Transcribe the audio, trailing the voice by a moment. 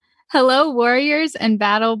Hello, warriors and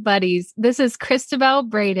battle buddies. This is Christabel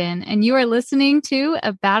Braden, and you are listening to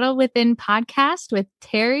a Battle Within podcast with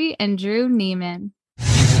Terry and Drew Neiman.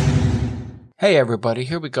 Hey, everybody.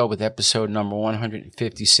 Here we go with episode number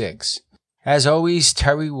 156. As always,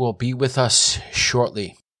 Terry will be with us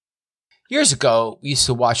shortly. Years ago, we used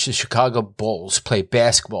to watch the Chicago Bulls play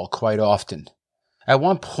basketball quite often. At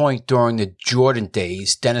one point during the Jordan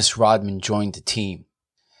days, Dennis Rodman joined the team.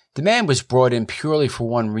 The man was brought in purely for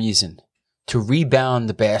one reason, to rebound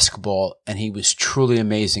the basketball, and he was truly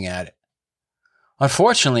amazing at it.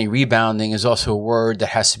 Unfortunately, rebounding is also a word that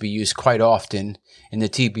has to be used quite often in the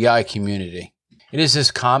TBI community. It is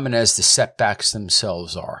as common as the setbacks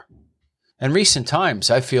themselves are. In recent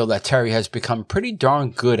times, I feel that Terry has become pretty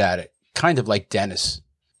darn good at it, kind of like Dennis.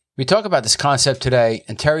 We talk about this concept today,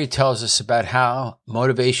 and Terry tells us about how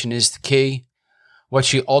motivation is the key, what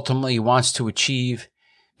she ultimately wants to achieve,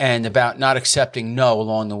 and about not accepting no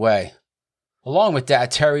along the way. Along with that,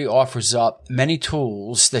 Terry offers up many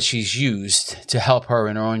tools that she's used to help her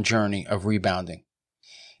in her own journey of rebounding.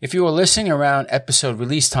 If you are listening around episode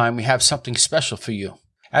release time, we have something special for you.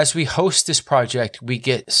 As we host this project, we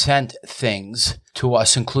get sent things to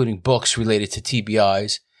us, including books related to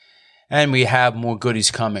TBIs, and we have more goodies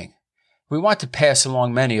coming. We want to pass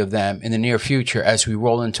along many of them in the near future as we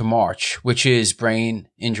roll into March, which is Brain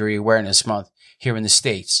Injury Awareness Month here in the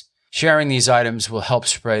States. Sharing these items will help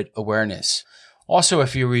spread awareness. Also,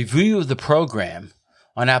 if you review the program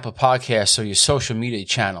on Apple Podcasts or your social media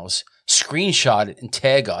channels, screenshot it and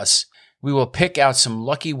tag us, we will pick out some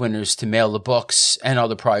lucky winners to mail the books and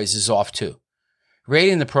other prizes off to.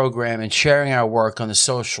 Rating the program and sharing our work on the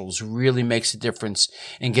socials really makes a difference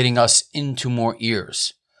in getting us into more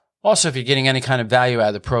ears. Also, if you're getting any kind of value out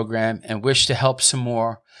of the program and wish to help some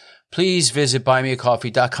more, please visit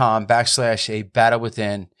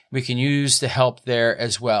buymeacoffee.com/a-battle-within. We can use the help there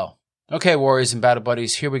as well. Okay, warriors and battle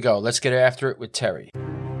buddies, here we go. Let's get after it with Terry.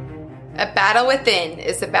 A Battle Within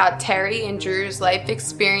is about Terry and Drew's life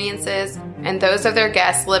experiences and those of their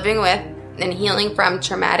guests living with and healing from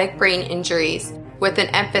traumatic brain injuries with an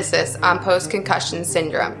emphasis on post-concussion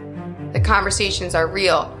syndrome. The conversations are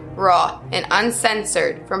real, raw, and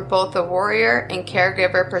uncensored from both the warrior and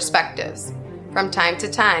caregiver perspectives. From time to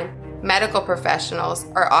time, medical professionals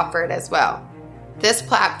are offered as well. This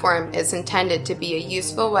platform is intended to be a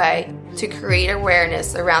useful way to create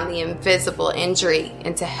awareness around the invisible injury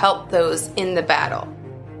and to help those in the battle.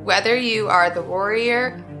 Whether you are the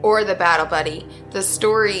warrior or the battle buddy, the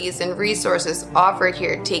stories and resources offered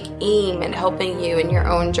here take aim at helping you in your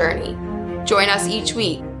own journey. Join us each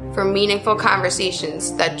week for meaningful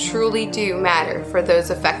conversations that truly do matter for those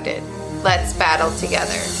affected. Let's battle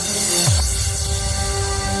together.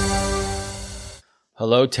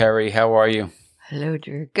 Hello, Terry. How are you? Hello,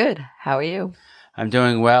 Drew. Good. How are you? I'm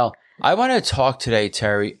doing well. I want to talk today,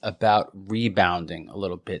 Terry, about rebounding a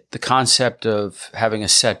little bit. The concept of having a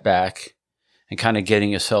setback and kind of getting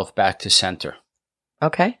yourself back to center.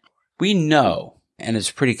 Okay. We know, and it's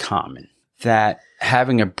pretty common, that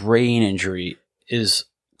having a brain injury is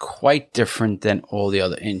quite different than all the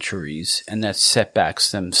other injuries, and that setbacks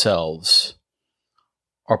themselves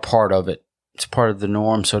are part of it. It's part of the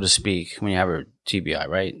norm, so to speak, when you have a TBI,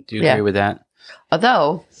 right? Do you agree with that?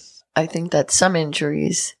 Although, I think that some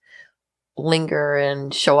injuries linger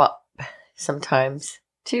and show up sometimes,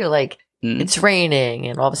 too. Like, it's raining,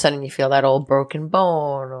 and all of a sudden you feel that old broken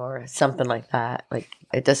bone or something like that. Like,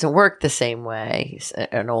 it doesn't work the same way as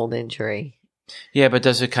an old injury. Yeah, but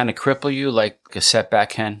does it kind of cripple you like a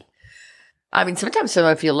setback can? I mean, sometimes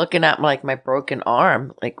if you're looking at like my broken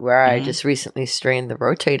arm, like where I just recently strained the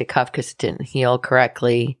rotator cuff because it didn't heal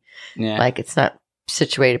correctly. Yeah. Like it's not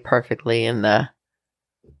situated perfectly in the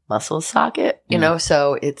muscle socket, you know,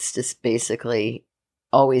 so it's just basically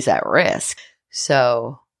always at risk.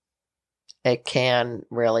 So it can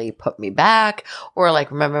really put me back. Or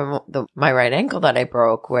like, remember my right ankle that I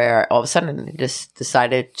broke where all of a sudden I just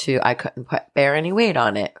decided I couldn't bear any weight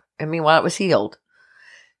on it. I mean, while it was healed.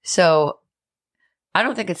 So I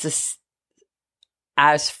don't think it's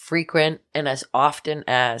as frequent and as often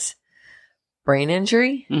as brain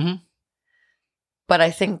injury. Mm-hmm. But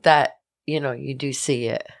I think that, you do see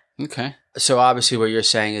it. Okay. So obviously what you're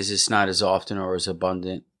saying is it's not as often or as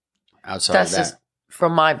abundant outside of that.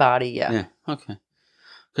 From my body, yeah. Yeah, okay.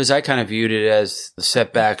 Because I kind of viewed it as the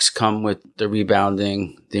setbacks come with the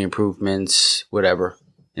rebounding, the improvements, whatever,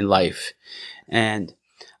 in life. And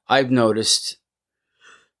I've noticed,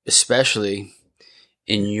 especially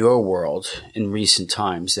in your world in recent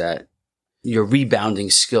times, that your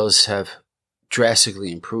rebounding skills have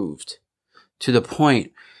drastically improved to the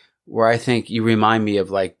point where I think you remind me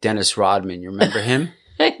of like Dennis Rodman. You remember him?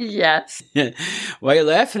 Yes. Why are you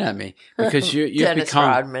laughing at me? Because you've Dennis become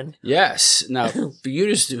Rodman. Yes. Now, for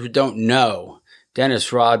you who don't know,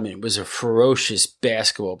 Dennis Rodman was a ferocious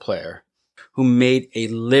basketball player who made a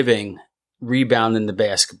living rebounding the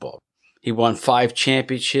basketball. He won 5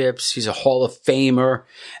 championships. He's a Hall of Famer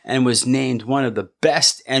and was named one of the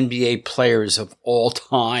best NBA players of all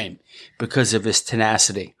time because of his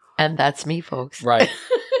tenacity. And that's me, folks. Right.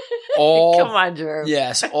 Come on, Drew.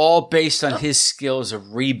 Yes, all based on his skills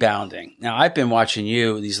of rebounding. Now, I've been watching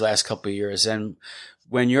you these last couple of years, and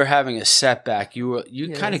when you're having a setback, you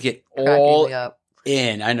kind of get all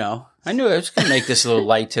in. I know. I knew I was going to make this a little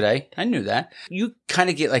light today. I knew that. You kind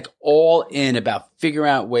of get like all in about figuring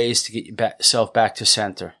out ways to get yourself back to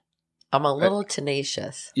center. I'm a little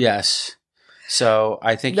tenacious. Yes. So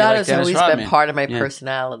I think that like has Dennis always Rodman. been part of my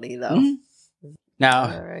personality, though. Mm-hmm.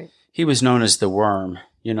 Now, he was known as the worm.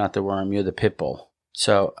 You're not the worm. You're the pit bull.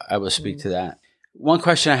 So I will speak to that. One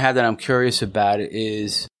question I have that I'm curious about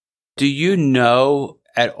is, do you know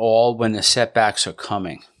at all when the setbacks are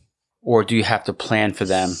coming? Or do you have to plan for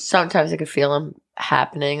them? Sometimes I could feel them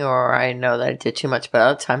happening, or I know that I did too much, but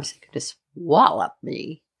other times it could just wallop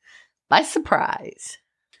me by surprise.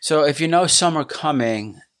 So if you know some are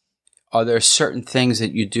coming, are there certain things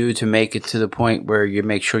that you do to make it to the point where you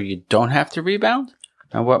make sure you don't have to rebound?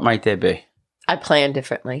 And what might they be? I plan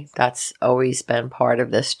differently. That's always been part of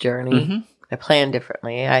this journey. Mm-hmm. I plan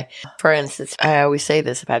differently. For instance, I always say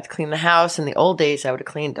this, if I had to clean the house, in the old days, I would have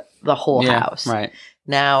cleaned the whole house. Right.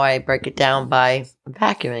 Now I break it down by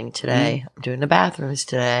vacuuming today. I'm doing the bathrooms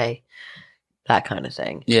today. That kind of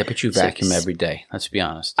thing. Yeah, but you vacuum every day. Let's be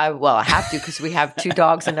honest. I have to because we have 2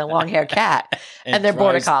 dogs and a long-haired cat. and they're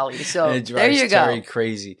border collies. So there you go. Terry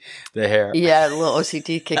crazy, the hair. Yeah, a little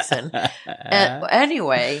OCD kicks in.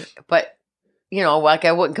 Anyway, but, like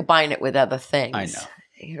I wouldn't combine it with other things. I know.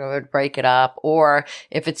 It would break it up. Or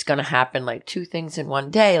if it's going to happen like 2 things in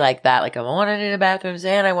one day like that, like I want to do the bathrooms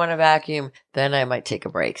and I want to vacuum, then I might take a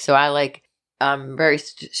break. So I'm very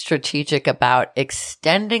strategic about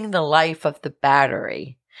extending the life of the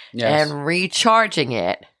battery and recharging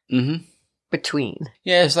it between.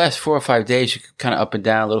 Yeah, this last 4 or 5 days, you're kind of up and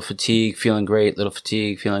down, a little fatigue, feeling great, little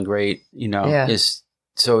fatigue, feeling great,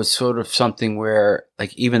 So it's sort of something where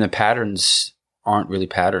like even the patterns aren't really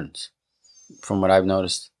patterns. From what I've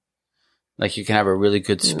noticed, like you can have a really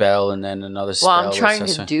good spell and then another spell. Well, I'm trying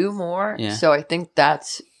to do more, so I think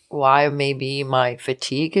that's why maybe my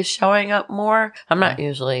fatigue is showing up more. I'm not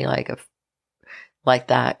usually like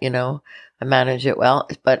that, I manage it well,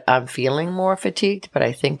 but I'm feeling more fatigued. But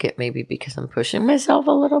I think it may be because I'm pushing myself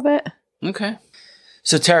a little bit. Okay.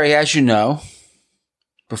 So Terry, as you know,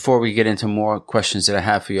 before we get into more questions that I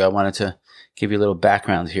have for you, I wanted to give you a little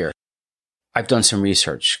background here. I've done some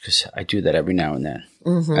research because I do that every now and then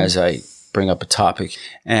as I bring up a topic.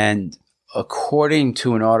 And according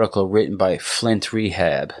to an article written by Flint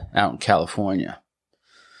Rehab out in California,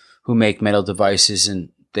 who make metal devices and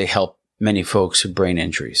they help many folks with brain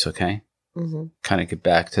injuries, okay? Kind of get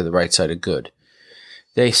back to the right side of good.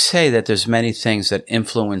 They say that there's many things that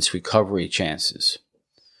influence recovery chances.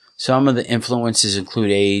 Some of the influences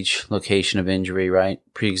include age, location of injury, right?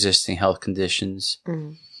 Pre-existing health conditions.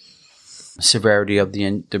 Severity of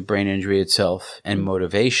the brain injury itself, and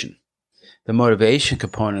motivation. The motivation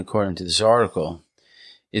component, according to this article,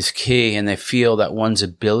 is key, and they feel that one's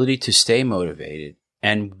ability to stay motivated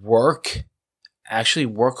and work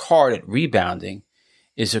hard at rebounding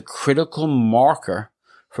is a critical marker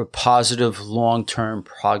for positive long-term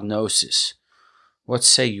prognosis. What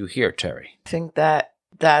say you here, Terry? I think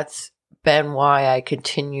that's been why I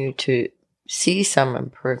continue to see some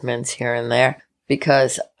improvements here and there.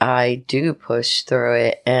 Because I do push through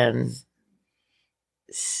it and...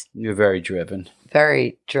 You're very driven.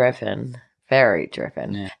 Very driven. Very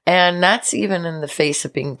driven. Yeah. And that's even in the face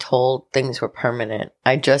of being told things were permanent.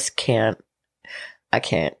 I just can't. I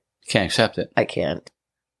can't. Can't accept it. I can't.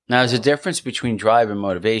 Now, there's a difference between drive and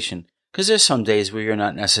motivation. Because there's some days where you're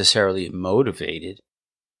not necessarily motivated,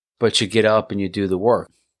 but you get up and you do the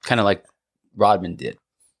work. Kind of like Rodman did.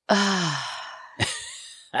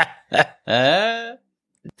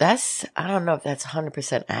 I don't know if that's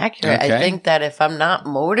 100% accurate. Okay. I think that if I'm not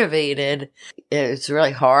motivated, it's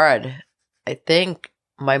really hard. I think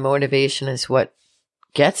my motivation is what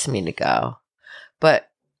gets me to go. But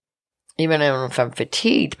even if I'm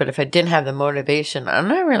fatigued, but if I didn't have the motivation, I'm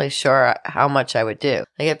not really sure how much I would do.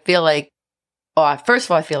 Like I feel like, first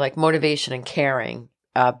of all, I feel like motivation and caring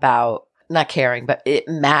about, not caring, but it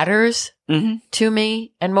matters to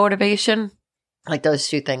me, and motivation. Like those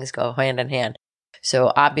 2 things go hand in hand. So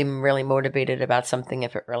I'll be really motivated about something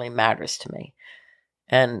if it really matters to me.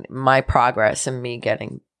 And my progress and me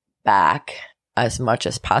getting back as much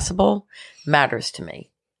as possible matters to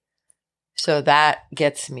me. So that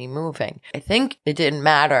gets me moving. I think it didn't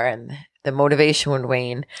matter and the motivation would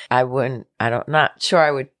wane. Not sure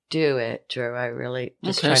I would do it, Drew. I really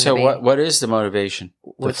just okay. So what is the motivation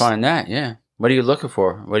to find that? Yeah. What are you looking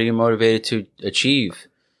for? What are you motivated to achieve?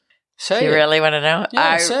 Say you really want to know?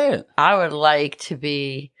 Yeah, say it. I would like to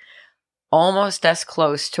be almost as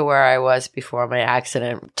close to where I was before my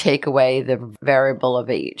accident. Take away the variable of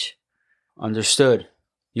age. Understood.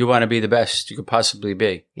 You want to be the best you could possibly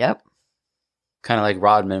be. Yep. Kind of like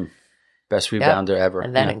Rodman, best rebounder ever.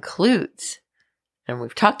 And that includes, and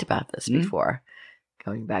we've talked about this before,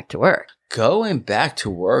 going back to work. Going back to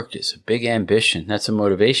work is a big ambition. That's a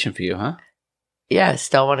motivation for you, huh? Yeah,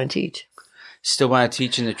 still want to teach. Still want to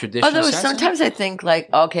teach in the traditional Although sense? sometimes I think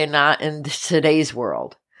like, okay, not in today's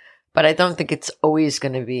world. But I don't think it's always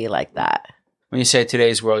going to be like that. When you say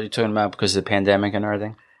today's world, you're talking about because of the pandemic and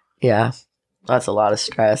everything? Yeah. That's a lot of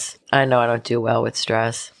stress. I know I don't do well with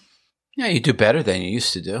stress. Yeah, you do better than you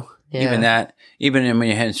used to do. Yeah. Even when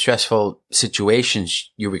you're in stressful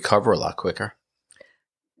situations, you recover a lot quicker.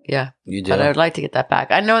 Yeah. You do. But I would like to get that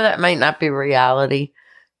back. I know that might not be reality,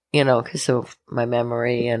 because of my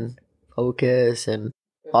memory and focus and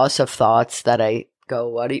loss of thoughts that I go,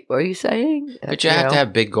 what are you saying? But you have to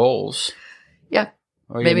have big goals. Yeah.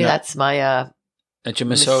 Maybe that's my that's your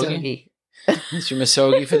misogi? That's your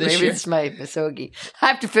misogi for this year? Maybe it's my misogi. I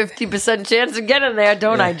have a 50% chance of getting there,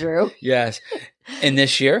 don't I, Drew? Yes. In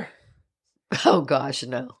this year? Oh, gosh,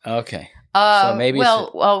 no. Okay. So maybe well,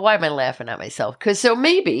 why am I laughing at myself?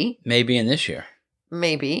 Maybe in this year.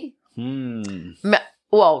 Maybe.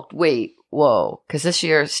 Well, wait. Whoa. Because this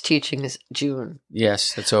year's teaching is June.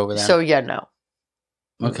 Yes, that's over there. So, yeah, no.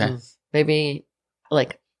 Okay. Mm-hmm. Maybe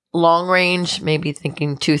like long range, maybe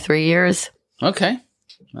thinking 2-3 years. Okay.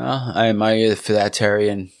 Well, I admire you for that, Terry.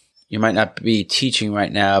 And you might not be teaching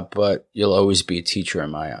right now, but you'll always be a teacher in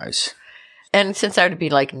my eyes. And since I would be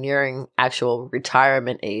like nearing actual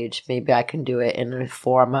retirement age, maybe I can do it in a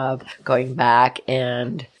form of going back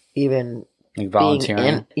and even like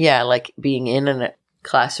volunteering. Being in a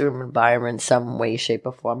classroom environment, some way, shape,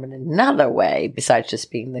 or form, in another way besides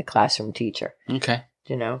just being the classroom teacher. Okay.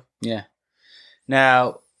 Yeah.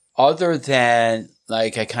 Now, other than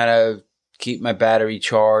like I kind of keep my battery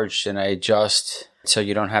charged and I adjust so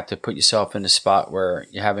you don't have to put yourself in a spot where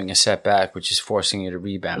you're having a setback, which is forcing you to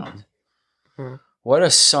rebound. What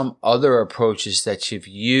are some other approaches that you've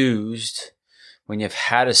used when you've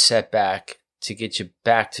had a setback to get you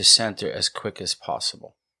back to center as quick as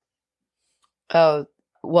possible? Oh,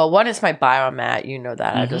 well, one is my biomat. You know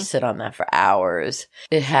that. I just sit on that for hours.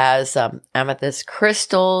 It has amethyst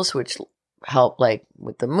crystals, which help like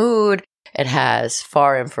with the mood. It has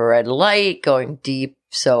far infrared light going deep.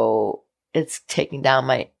 So it's taking down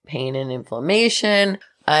my pain and inflammation.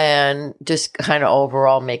 And just kind of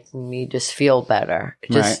overall making me just feel better.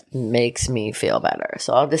 It just makes me feel better.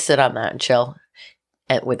 So I'll just sit on that and chill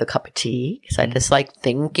with a cup of tea. Because I just like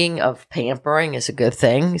thinking of pampering is a good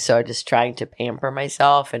thing. So I'm just trying to pamper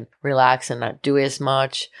myself and relax and not do as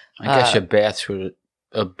much. I guess your baths would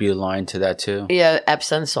be aligned to that too. Yeah,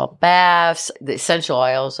 Epsom salt baths. The essential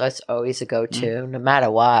oils, that's always a go-to no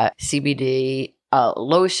matter what. CBD,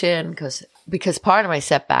 lotion. Because part of my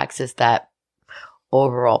setbacks is that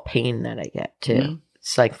overall pain that I get too.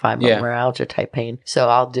 It's like fibromyalgia type pain. So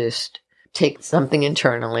I'll just take something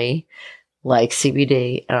internally like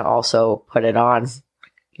CBD and I'll also put it on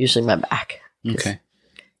usually my back. Okay.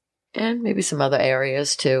 And maybe some other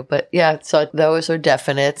areas too. But yeah, so those are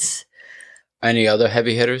definites. Any other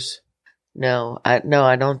heavy hitters? No, I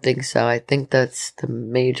don't think so. I think that's the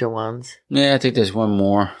major ones. Yeah, I think there's one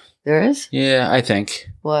more. There is? Yeah, I think.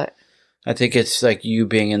 What? I think it's like you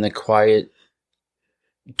being in the quiet,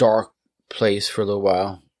 dark place for a little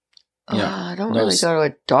while. I don't really go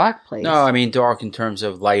to a dark place. No, I mean dark in terms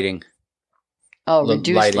of lighting. Oh,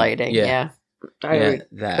 reduced lighting. Yeah. I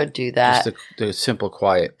could do that. Just the simple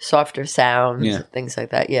quiet. Softer sounds, things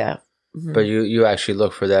like that. Yeah. Mm-hmm. But you actually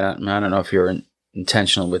look for that. I don't know if you're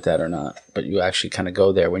intentional with that or not, but you actually kind of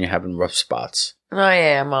go there when you're having rough spots. I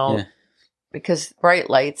am. Because bright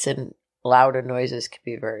lights and louder noises can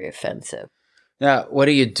be very offensive. Now, what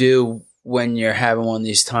do you do when you're having one of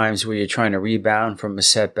these times where you're trying to rebound from a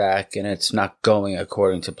setback and it's not going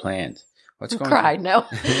according to plan? What's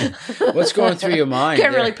going through your mind?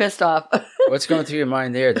 Get really pissed off. What's going through your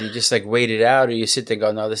mind there? Do you just like wait it out, or you sit there and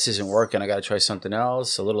go, no, this isn't working, I got to try something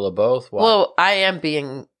else? A little of both? What? Well, I am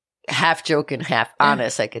being half joking, half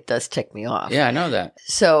honest. Like it does tick me off. Yeah, I know that.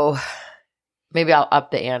 So maybe I'll up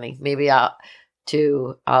the ante. Maybe I'll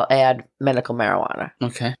I'll add medical marijuana.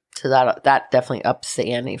 Okay. So that definitely ups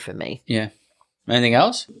the ante for me. Yeah. Anything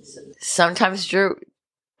else? Sometimes, Drew,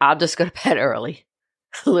 I'll just go to bed early.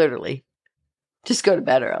 Literally. Just go to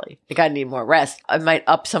bed early. Like, I need more rest. I might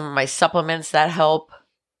up some of my supplements that help.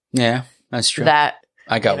 Yeah, that's true.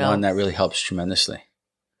 I got one that really helps tremendously.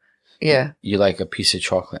 Yeah. You like a piece of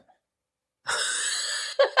chocolate.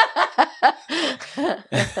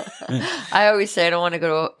 I always say I don't want to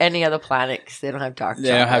go to any other planet because they don't have dark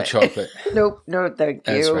chocolate. They don't have chocolate. Nope. No, thank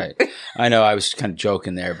you. That's right. I know I was kind of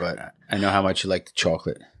joking there, but I know how much you like the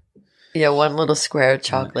chocolate. Yeah, one little square of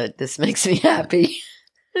chocolate. This makes me happy.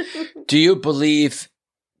 Do you believe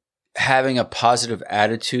having a positive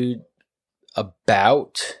attitude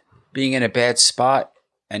about being in a bad spot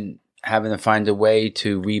and having to find a way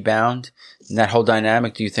to rebound and that whole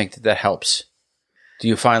dynamic? Do you think that helps? Do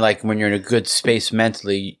you find like when you're in a good space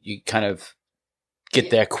mentally, you kind of get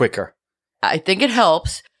there quicker? I think it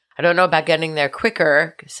helps. I don't know about getting there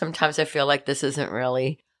quicker. Sometimes I feel like this isn't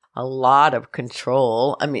really a lot of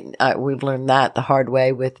control. I mean, we've learned that the hard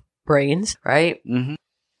way with brains, right? Mm-hmm.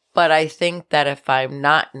 But I think that if I'm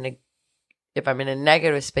in a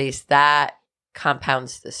negative space, that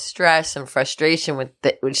compounds the stress and frustration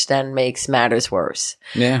which then makes matters worse.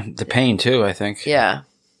 Yeah, the pain too, I think. Yeah.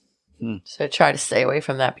 So I try to stay away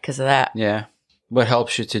from that because of that. Yeah. What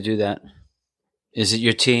helps you to do that? Is it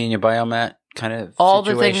your tea and your biomat kind of all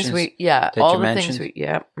the things mentioned?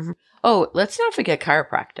 Mm-hmm. Oh, let's not forget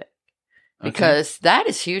chiropractic because that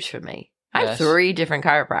is huge for me. I have 3 different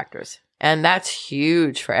chiropractors. And that's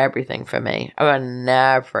huge for everything for me. I would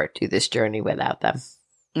never do this journey without them.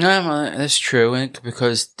 No, well, that's true. And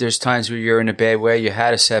because there's times where you're in a bad way, you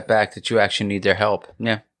had a setback that you actually need their help.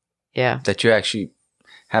 Yeah. Yeah. That you actually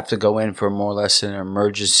have to go in for more or less an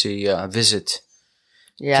emergency visit.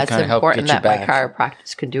 Yeah, it's important that my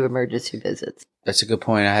chiropractors can do emergency visits. That's a good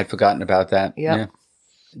point. I had forgotten about that. Yep. Yeah.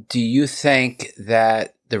 Do you think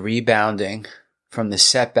that the rebounding from the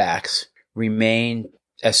setbacks remain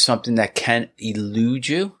as something that can elude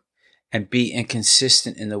you and be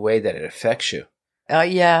inconsistent in the way that it affects you?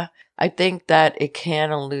 Yeah, I think that it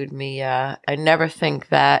can elude me. I never think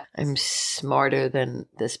that I'm smarter than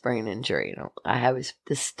this brain injury. You know, I have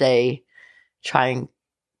to stay trying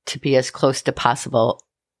to be as close to possible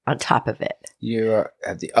on top of it. You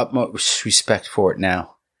have the utmost respect for it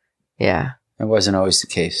now. Yeah. It wasn't always the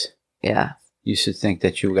case. Yeah. You used to think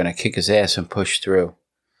that you were going to kick his ass and push through.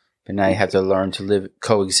 But now you have to learn to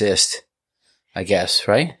coexist, I guess,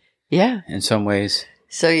 right? Yeah. In some ways.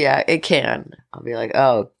 So yeah, it can. I'll be like,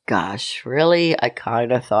 oh gosh, really? I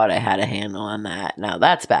kind of thought I had a handle on that. Now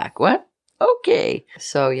that's back. What? Okay.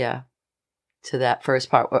 So yeah, to that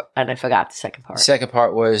first part, and I forgot the second part. The second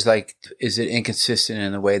part was like, is it inconsistent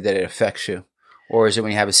in the way that it affects you? Or is it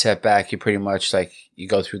when you have a setback, you pretty much like, you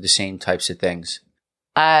go through the same types of things?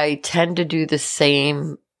 I tend to do the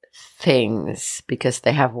same things because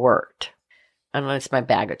they have worked. Unless it's my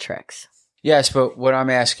bag of tricks. Yes, but what I'm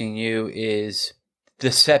asking you is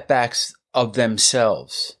the setbacks of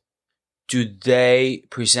themselves. Do they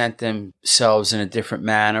present themselves in a different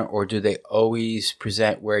manner, or do they always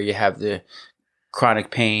present where you have the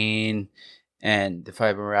chronic pain and the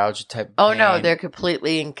fibromyalgia type of pain? Oh, no, they're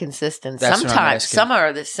completely inconsistent. That's sometimes, some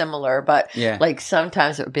are similar, but yeah. Like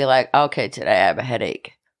sometimes it would be like, okay, today I have a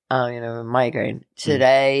headache, a migraine.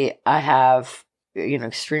 Today I have,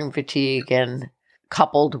 extreme fatigue and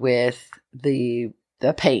coupled with the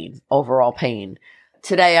pain, overall pain.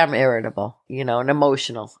 Today I'm irritable, and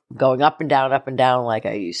emotional, going up and down like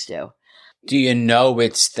I used to. Do you know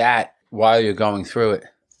it's that while you're going through it?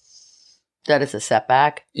 That is a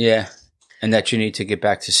setback? Yeah. And that you need to get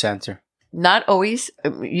back to center? Not always,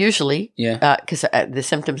 usually. Yeah. Because the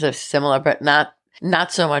symptoms are similar, but not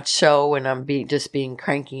so much so when I'm just being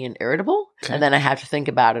cranky and irritable. Okay. And then I have to think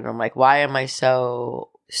about it. I'm like, why am I so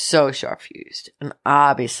sharp fused? And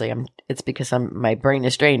obviously it's because my brain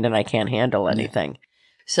is drained and I can't handle anything. Yeah.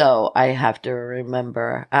 So I have to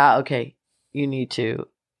remember, okay, you need to.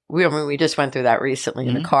 We just went through that recently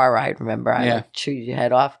in the car ride. Remember, I chewed your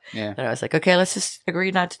head off, and I was like, okay, let's just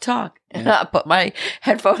agree not to talk. And I put my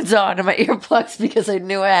headphones on and my earplugs because I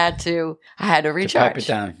knew I had to recharge. To pipe it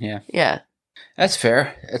down, yeah. That's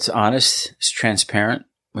fair. It's honest. It's transparent,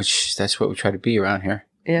 which that's what we try to be around here.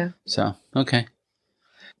 Yeah. So okay.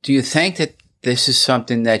 Do you think that this is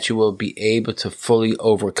something that you will be able to fully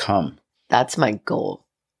overcome? That's my goal.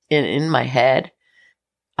 In my head,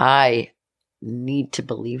 I need to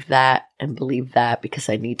believe that and believe that because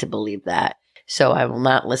I need to believe that. So I will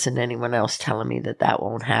not listen to anyone else telling me that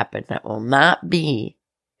won't happen. That will not be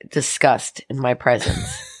discussed in my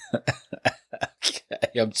presence.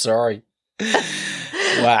 Okay, I'm sorry.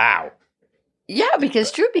 Wow. Yeah,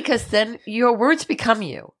 because then your words become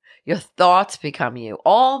you. Your thoughts become you.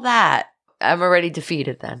 All that, I'm already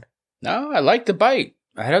defeated then. No, I like the bite.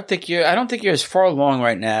 I don't think you're as far along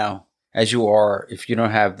right now as you are if you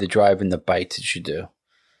don't have the drive and the bite that you do.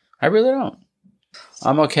 I really don't.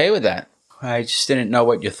 I'm okay with that. I just didn't know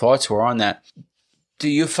what your thoughts were on that. Do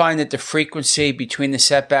you find that the frequency between the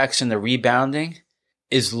setbacks and the rebounding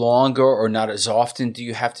is longer or not as often? Do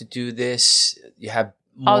you have to do this? You have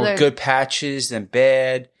more good patches than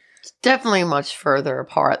bad? It's definitely much further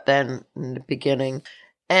apart than in the beginning.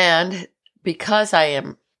 And because I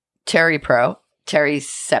am Terry's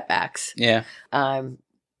setbacks. Yeah.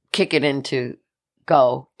 Kick it into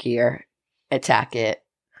go gear, attack it.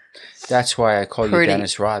 That's why I call you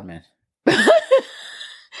Dennis Rodman.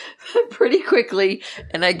 Pretty quickly,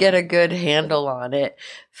 and I get a good handle on it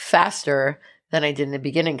faster than I did in the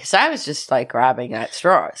beginning because I was just like grabbing at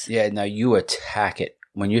straws. Yeah, no, you attack it.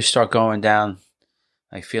 When you start going down,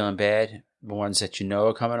 like feeling bad, the ones that you know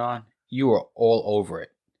are coming on, you are all over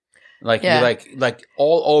it. Like you're like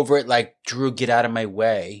all over it. Like, Drew, get out of my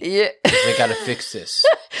way. Yeah, I got to fix this.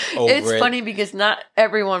 It's funny because not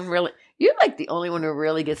everyone really. You're like the only one who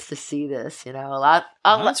really gets to see this. You know,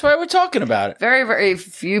 that's why we're talking about it. Very, very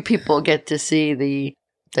few people get to see the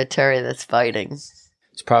Terry that's fighting.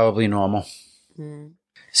 It's probably normal. Mm.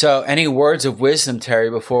 So, any words of wisdom,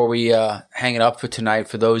 Terry, before we hang it up for tonight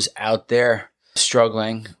for those out there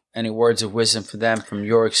struggling? Any words of wisdom for them from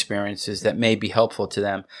your experiences that may be helpful to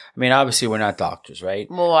them? I mean, obviously, we're not doctors,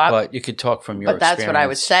 right? Well, but you could talk from your experience. But that's what I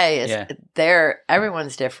would say is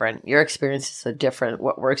everyone's different. Your experiences are different.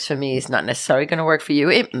 What works for me is not necessarily going to work for you.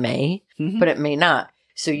 It may, but it may not.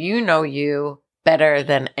 So you know you better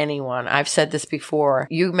than anyone. I've said this before.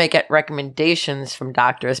 You may get recommendations from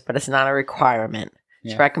doctors, but it's not a requirement.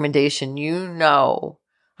 It's a recommendation. You know.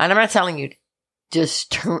 And I'm not telling you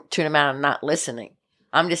just tune them out and not listening.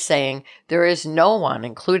 I'm just saying there is no one,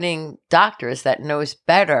 including doctors, that knows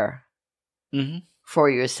better for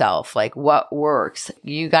yourself, like what works.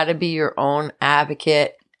 You got to be your own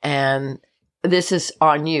advocate, and this is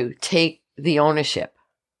on you. Take the ownership.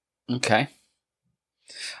 Okay.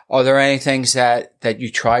 Are there any things that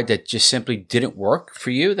you tried that just simply didn't work for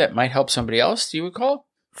you that might help somebody else? Do you recall?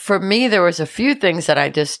 For me, there was a few things that I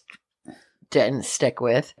just didn't stick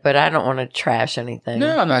with, but I don't want to trash anything.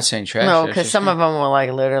 No, I'm not saying trash. No, because some of them were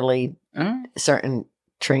like literally certain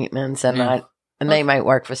treatments, and they might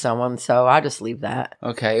work for someone. So I'll just leave that.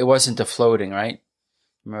 Okay, it wasn't the floating, right?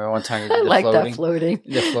 Remember one time you did the floating?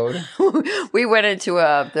 The floating. We went into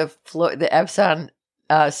the Epsom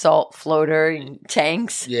salt floater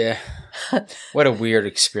tanks. Yeah. What a weird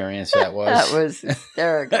experience that was. That was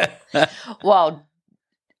hysterical. Well,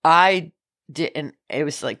 I didn't. It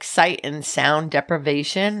was like sight and sound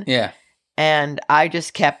deprivation. Yeah. And I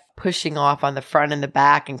just kept pushing off on the front and the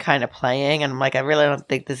back and kind of playing. And I'm like, I really don't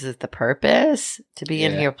think this is the purpose to be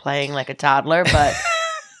in here playing like a toddler. But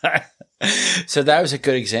so that was a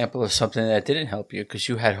good example of something that didn't help you because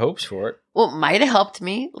you had hopes for it. Well, it might have helped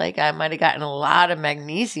me. Like I might have gotten a lot of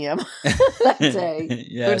magnesium that day.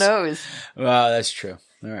 Yes. Who knows? Well, that's true.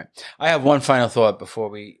 All right. I have one final thought before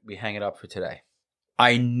we hang it up for today.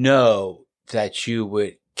 I know that you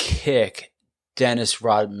would kick Dennis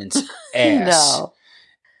Rodman's ass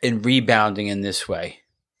in rebounding in this way.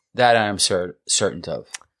 That I am certain of.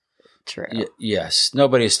 True. Yes.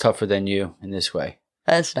 Nobody is tougher than you in this way.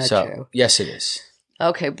 That's not true. Yes, it is.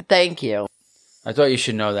 Okay, but thank you. I thought you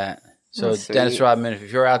should know that. So, Dennis Rodman,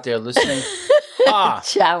 if you're out there listening,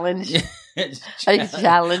 challenge. Are you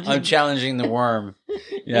challenging? I'm challenging the worm.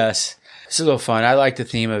 Yes. It's a little fun. I like the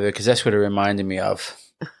theme of it because that's what it reminded me of.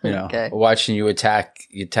 You know, watching you attack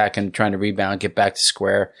and trying to rebound, get back to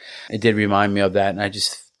square. It did remind me of that, and I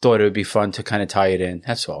just thought it would be fun to kind of tie it in.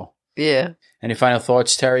 That's all. Yeah. Any final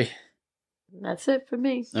thoughts, Terry? That's it for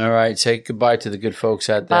me. All right. Say goodbye to the good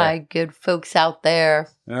folks out there. Bye, good folks out there.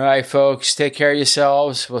 All right, folks. Take care of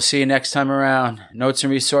yourselves. We'll see you next time around. Notes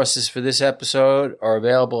and resources for this episode are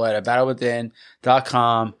available at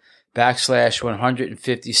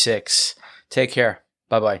abattlewithin.com/156. Take care.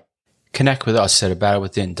 Bye-bye. Connect with us at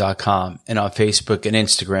abattlewithin.com and on Facebook and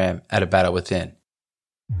Instagram at abattlewithin.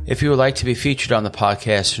 If you would like to be featured on the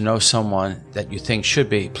podcast or know someone that you think should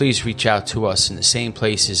be, please reach out to us in the same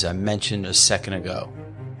places I mentioned a second ago.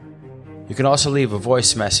 You can also leave a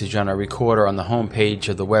voice message on our recorder on the homepage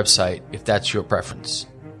of the website if that's your preference.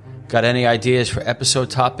 Got any ideas for episode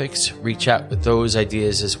topics? Reach out with those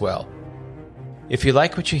ideas as well. If you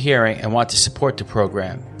like what you're hearing and want to support the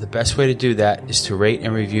program, the best way to do that is to rate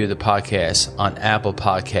and review the podcast on Apple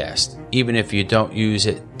Podcasts, even if you don't use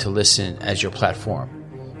it to listen as your platform.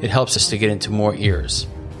 It helps us to get into more ears.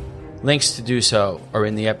 Links to do so are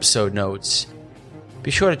in the episode notes. Be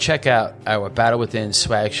sure to check out our Battle Within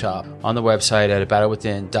swag shop on the website at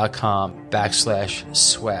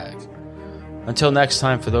battlewithin.com/swag. Until next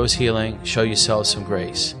time, for those healing, show yourselves some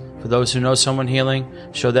grace. For those who know someone healing,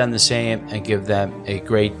 show them the same and give them a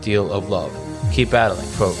great deal of love. Keep battling,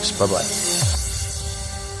 folks. Bye-bye.